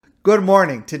Good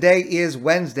morning. Today is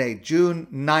Wednesday, June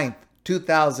 9th,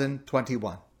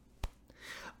 2021.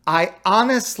 I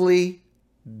honestly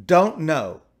don't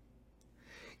know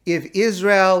if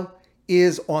Israel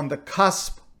is on the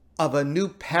cusp of a new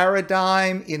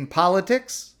paradigm in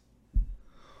politics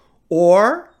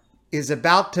or is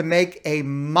about to make a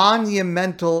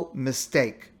monumental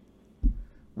mistake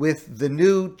with the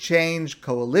new Change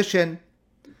coalition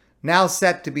now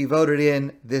set to be voted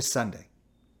in this Sunday.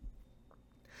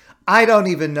 I don't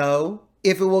even know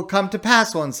if it will come to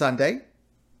pass on Sunday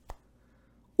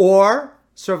or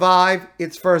survive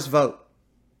its first vote.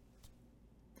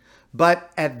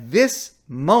 But at this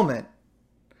moment,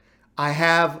 I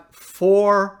have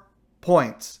 4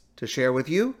 points to share with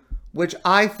you, which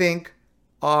I think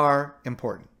are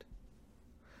important.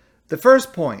 The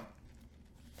first point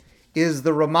is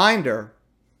the reminder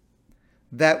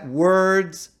that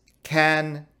words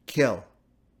can kill.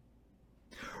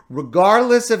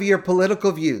 Regardless of your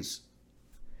political views,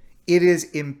 it is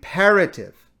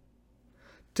imperative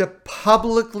to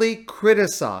publicly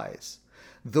criticize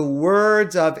the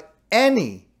words of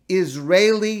any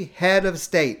Israeli head of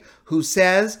state who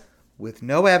says, with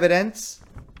no evidence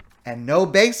and no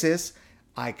basis,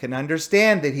 I can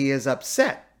understand that he is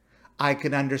upset. I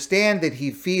can understand that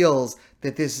he feels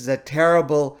that this is a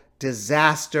terrible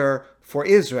disaster for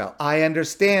Israel. I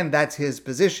understand that's his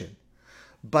position.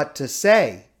 But to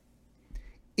say,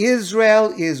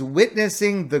 Israel is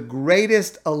witnessing the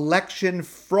greatest election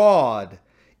fraud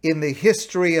in the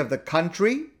history of the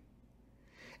country,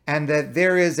 and that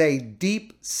there is a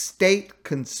deep state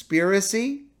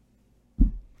conspiracy,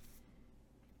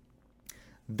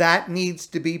 that needs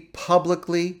to be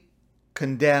publicly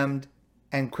condemned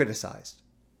and criticized.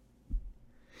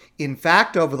 In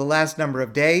fact, over the last number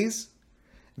of days,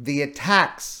 the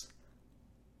attacks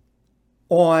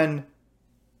on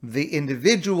the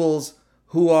individuals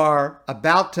who are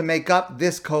about to make up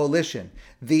this coalition,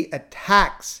 the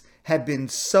attacks have been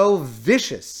so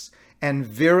vicious and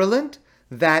virulent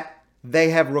that they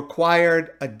have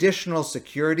required additional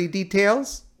security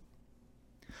details.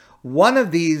 One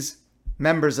of these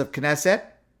members of Knesset,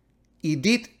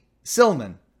 Idit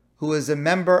Silman, who is a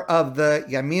member of the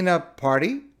Yamina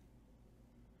party,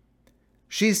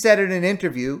 she said in an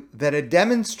interview that a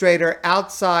demonstrator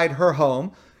outside her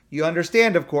home, you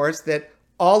understand, of course, that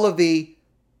all of the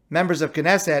members of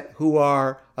Knesset who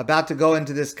are about to go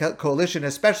into this coalition,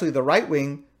 especially the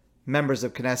right-wing members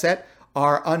of Knesset,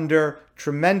 are under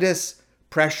tremendous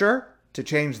pressure to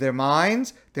change their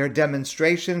minds. There are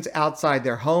demonstrations outside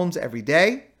their homes every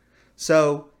day.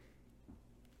 So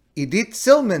Idit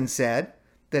Silman said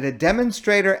that a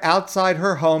demonstrator outside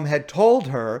her home had told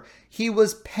her he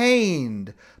was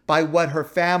pained by what her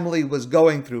family was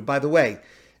going through. By the way,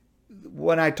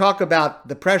 when I talk about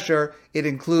the pressure, it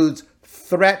includes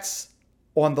threats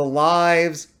on the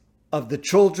lives of the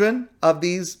children of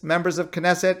these members of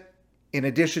Knesset, in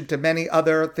addition to many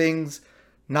other things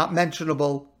not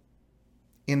mentionable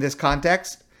in this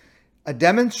context. A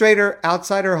demonstrator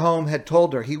outside her home had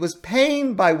told her he was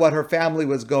pained by what her family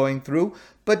was going through,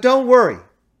 but don't worry.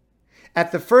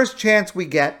 At the first chance we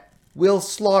get, we'll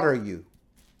slaughter you.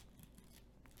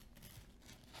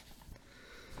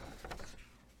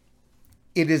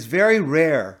 It is very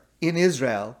rare in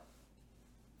Israel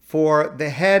for the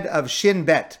head of Shin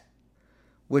Bet,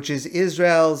 which is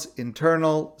Israel's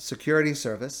internal security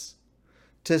service,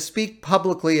 to speak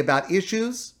publicly about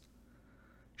issues.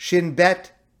 Shin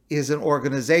Bet is an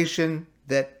organization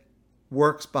that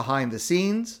works behind the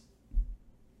scenes.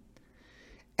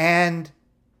 And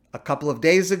a couple of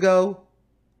days ago,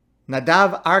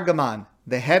 Nadav Argaman,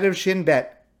 the head of Shin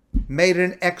Bet, made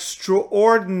an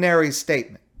extraordinary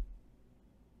statement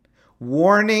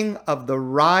warning of the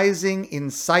rising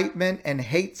incitement and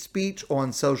hate speech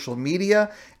on social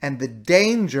media and the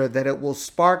danger that it will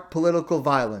spark political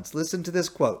violence. Listen to this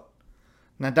quote.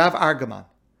 Nadav Argaman: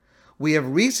 "We have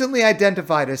recently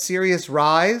identified a serious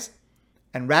rise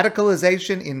and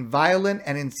radicalization in violent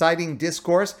and inciting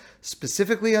discourse,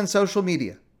 specifically on social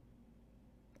media,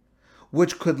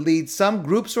 which could lead some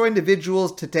groups or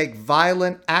individuals to take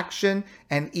violent action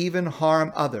and even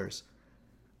harm others."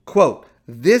 Quote,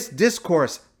 "This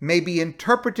discourse may be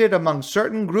interpreted among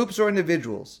certain groups or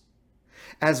individuals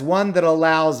as one that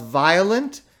allows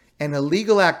violent and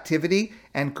illegal activity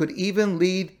and could even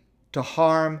lead to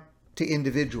harm to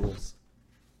individuals."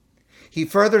 He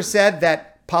further said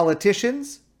that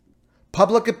politicians,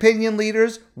 public opinion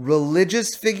leaders,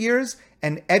 religious figures,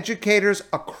 and educators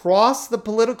across the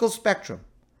political spectrum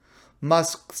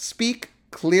must speak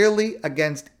clearly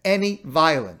against any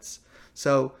violence.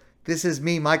 So this is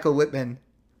me, Michael Whitman,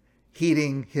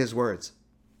 heeding his words.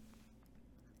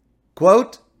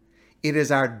 quote, "It is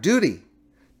our duty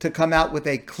to come out with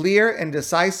a clear and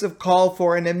decisive call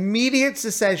for an immediate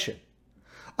cessation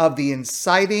of the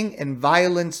inciting and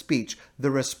violent speech.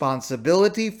 The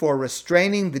responsibility for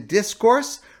restraining the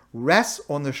discourse rests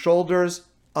on the shoulders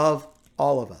of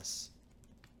all of us."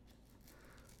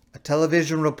 A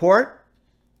television report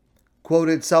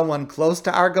quoted someone close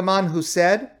to Argaman who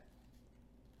said,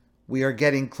 "We are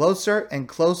getting closer and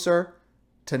closer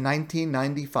to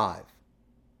 1995,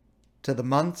 to the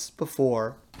months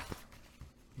before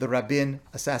the Rabin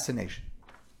assassination."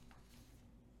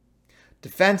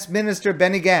 Defense Minister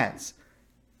Benny Gantz,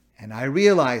 and I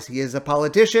realize he is a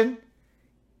politician,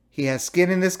 he has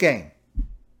skin in this game,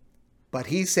 but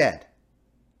he said,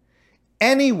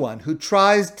 "Anyone who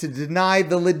tries to deny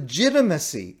the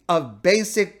legitimacy of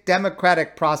basic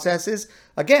democratic processes,"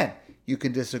 again, you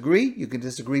can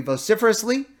disagree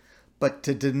vociferously, but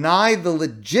to deny the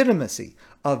legitimacy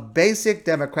of basic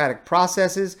democratic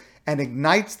processes and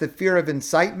ignites the fear of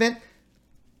incitement,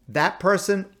 that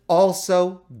person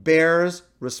also bears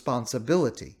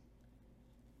responsibility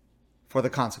for the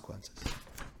consequences.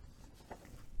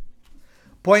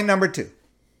 Point number 2.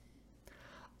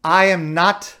 I am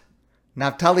not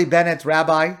Naftali Bennett's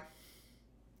rabbi.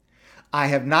 I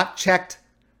have not checked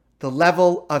the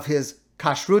level of his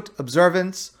kashrut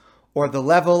observance or the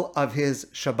level of his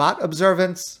Shabbat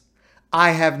observance.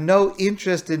 I have no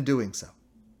interest in doing so.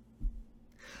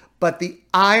 But the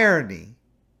irony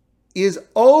is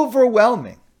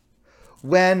overwhelming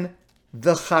when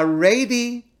the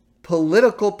Haredi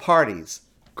political parties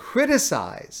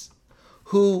criticize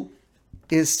who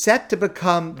is set to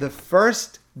become the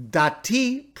first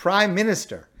Dati prime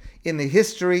minister in the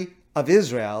history of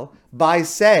Israel by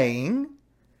saying,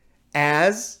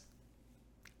 as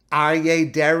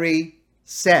Aryeh Deri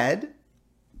said,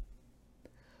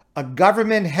 a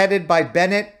government headed by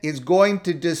Bennett is going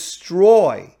to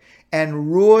destroy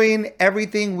and ruin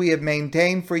everything we have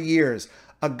maintained for years.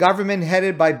 A government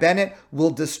headed by Bennett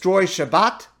will destroy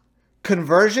Shabbat,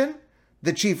 conversion,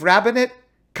 the chief rabbinate,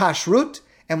 kashrut,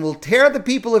 and will tear the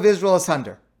people of Israel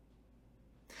asunder.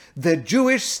 The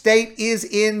Jewish state is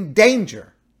in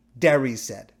danger, Deri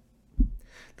said.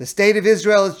 The state of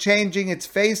Israel is changing its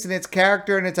face and its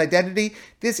character and its identity.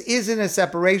 This isn't a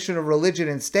separation of religion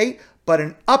and state, but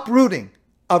an uprooting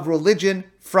of religion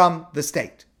from the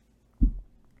state.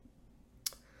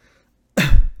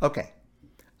 Okay,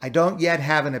 I don't yet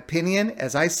have an opinion,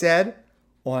 as I said,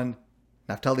 on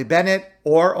Naftali Bennett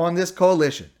or on this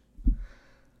coalition.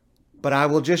 But I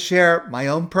will just share my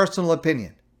own personal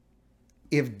opinion.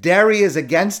 If Deri is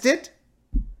against it,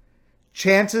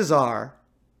 chances are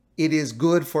it is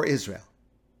good for Israel.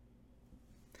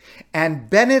 And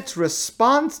Bennett's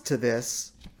response to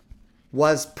this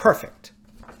was perfect.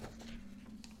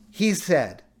 He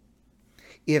said,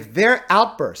 if their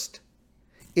outburst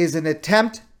is an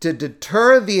attempt to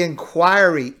deter the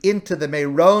inquiry into the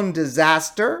Meron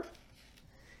disaster,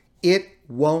 it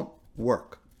won't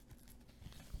work.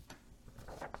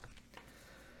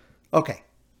 Okay,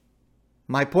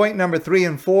 my point number 3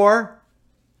 and 4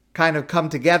 kind of come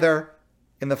together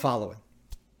in the following.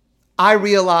 I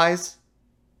realize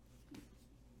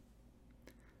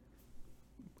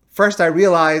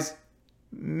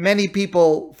many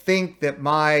people think that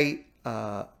my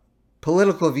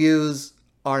political views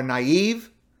are naive.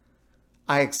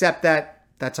 I accept that.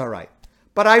 That's all right.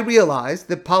 But I realize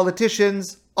that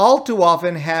politicians all too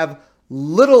often have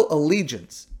little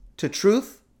allegiance to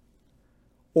truth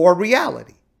or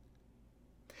reality.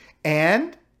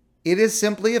 And it is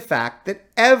simply a fact that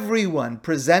everyone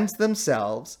presents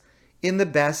themselves in the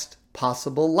best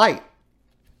possible light.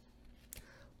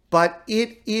 But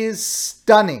it is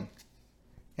stunning.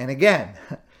 And again,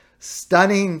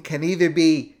 stunning can either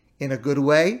be in a good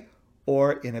way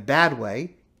or in a bad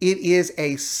way. It is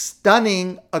a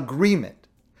stunning agreement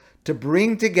to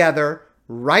bring together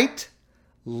right,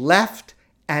 left,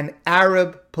 and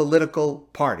Arab political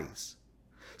parties.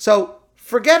 So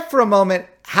forget for a moment,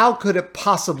 how could it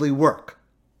possibly work?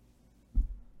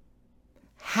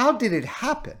 How did it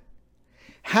happen?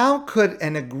 How could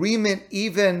an agreement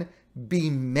even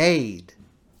be made?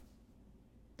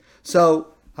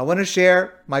 So I want to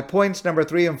share my points number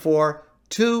 3 and 4,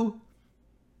 2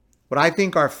 what I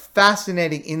think are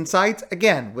fascinating insights,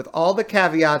 again, with all the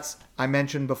caveats I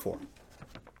mentioned before.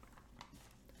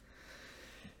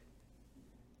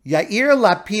 Yair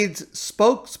Lapid's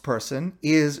spokesperson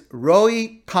is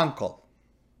Roy Kunkel.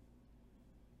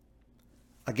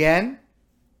 Again,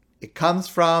 it comes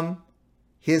from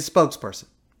his spokesperson.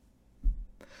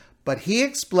 But he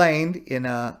explained in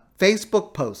a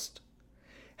Facebook post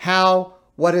how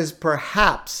what is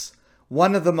perhaps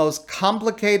one of the most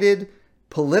complicated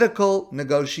political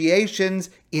negotiations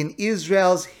in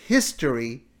Israel's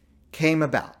history came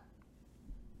about.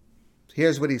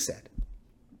 Here's what he said.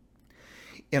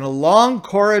 In a long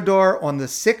corridor on the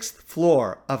 6th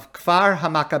floor of Kfar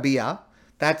HaMaccabiyah,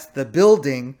 that's the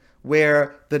building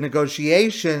where the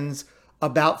negotiations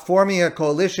about forming a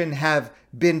coalition have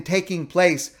been taking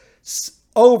place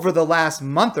over the last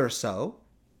month or so.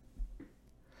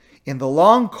 In the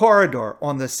long corridor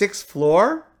on the 6th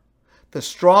floor, the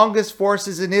strongest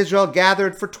forces in Israel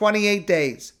gathered for 28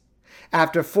 days.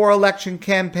 After 4 election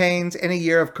campaigns and a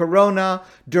year of corona,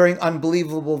 during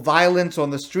unbelievable violence on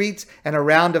the streets and a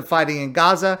round of fighting in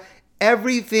Gaza,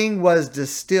 everything was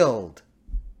distilled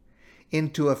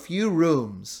into a few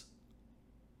rooms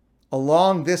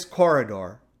along this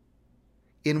corridor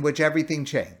in which everything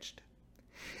changed.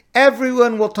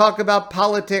 Everyone will talk about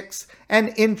politics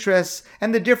and interests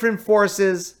and the different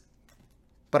forces.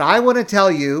 But I want to tell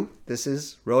you, this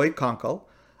is Roy Kunkel,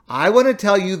 I want to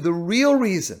tell you the real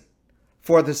reason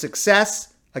for the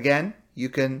success. Again, you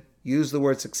can use the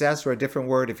word success or a different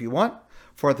word if you want.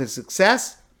 For the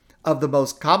success of the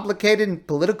most complicated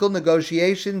political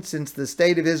negotiation since the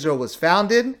State of Israel was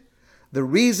founded, the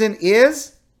reason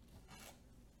is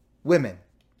women.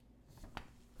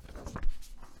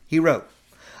 He wrote,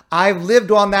 I've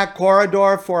lived on that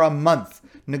corridor for a month.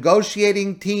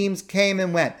 Negotiating teams came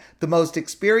and went. The most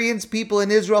experienced people in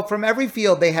Israel from every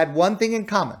field, they had one thing in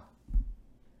common.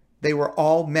 They were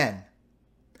all men.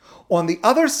 On the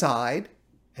other side,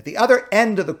 at the other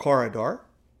end of the corridor,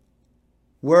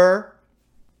 were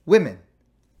women.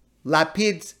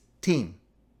 Lapid's team.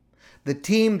 The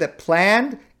team that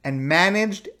planned and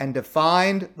managed and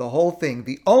defined the whole thing.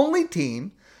 The only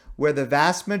team where the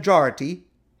vast majority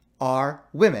are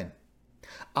women.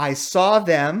 I saw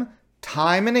them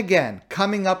time and again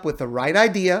coming up with the right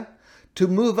idea to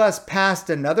move us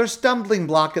past another stumbling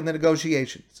block in the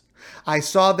negotiations. I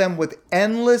saw them with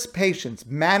endless patience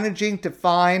managing to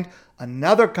find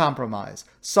another compromise,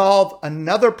 solve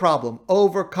another problem,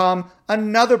 overcome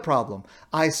another problem.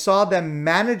 I saw them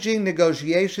managing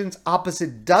negotiations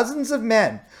opposite dozens of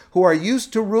men who are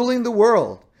used to ruling the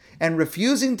world and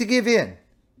refusing to give in,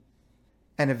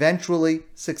 and eventually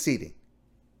succeeding.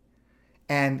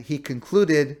 And he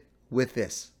concluded with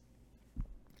this.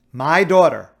 My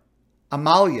daughter,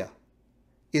 Amalia,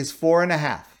 is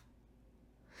 4.5.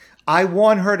 I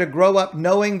want her to grow up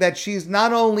knowing that she's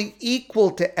not only equal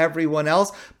to everyone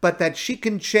else, but that she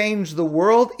can change the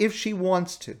world if she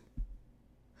wants to.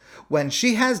 When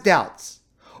she has doubts,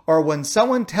 or when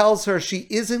someone tells her she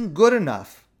isn't good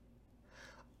enough,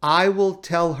 I will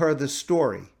tell her the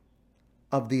story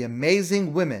of the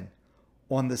amazing women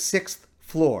on the 6th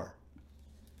floor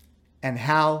and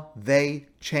how they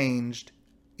changed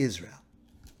Israel.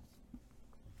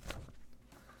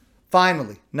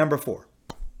 Finally, number 4.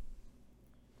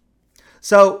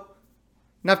 So,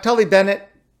 Naftali Bennett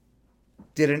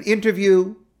did an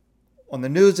interview on the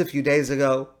news a few days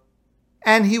ago,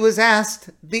 and he was asked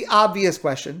the obvious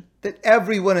question that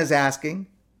everyone is asking.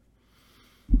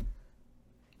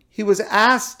 He was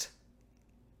asked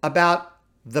about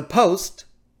the post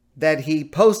that he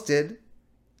posted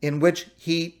in which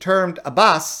he termed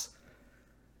Abbas,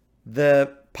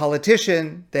 the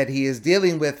politician that he is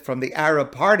dealing with from the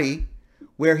Arab Party,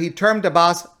 where he termed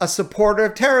Abbas a supporter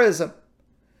of terrorism.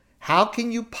 How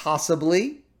can you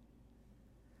possibly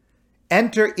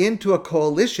enter into a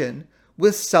coalition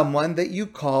with someone that you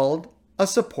called a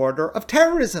supporter of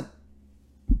terrorism?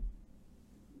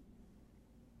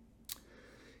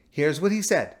 Here's what he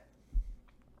said.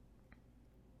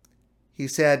 He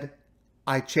said,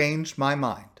 I changed my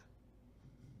mind.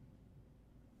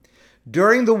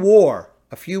 During the war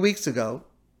a few weeks ago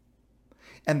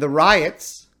and the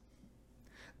riots,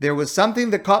 there was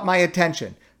something that caught my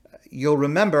attention. You'll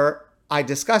remember I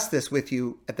discussed this with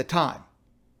you at the time.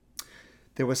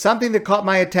 There was something that caught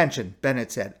my attention,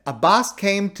 Bennett said. Abbas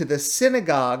came to the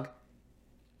synagogue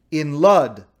in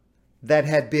Lod that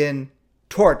had been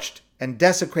torched and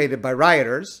desecrated by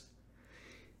rioters.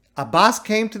 Abbas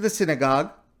came to the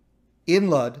synagogue in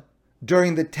Lod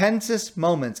during the tensest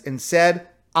moments and said,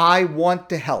 I want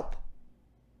to help.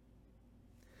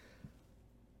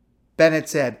 Bennett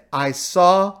said, I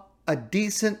saw a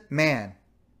decent man.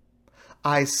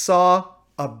 I saw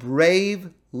a brave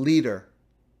leader.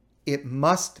 It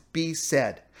must be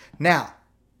said. Now,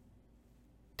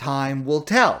 time will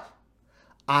tell.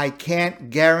 I can't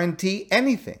guarantee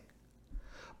anything.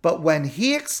 But when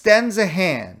he extends a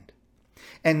hand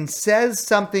and says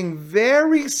something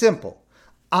very simple,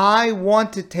 I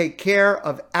want to take care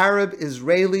of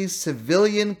Arab-Israeli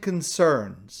civilian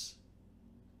concerns,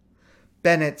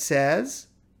 Bennett says,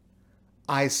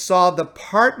 I saw the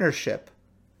partnership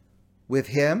with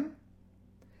him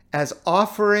as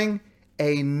offering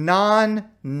a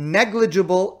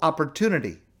non-negligible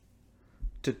opportunity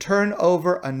to turn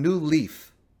over a new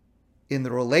leaf in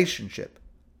the relationship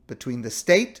between the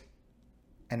state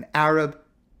and Arab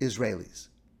Israelis.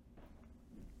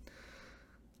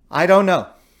 I don't know.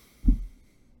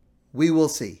 We will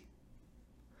see.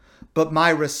 But my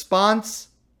response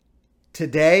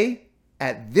today,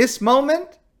 at this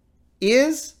moment,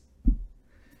 is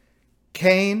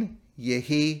Kain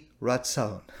Yehi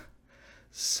Ratzon.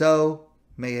 So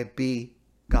may it be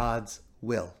God's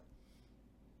will.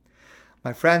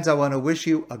 My friends, I want to wish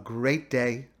you a great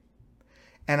day,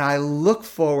 and I look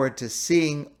forward to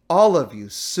seeing all of you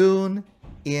soon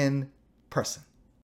in person.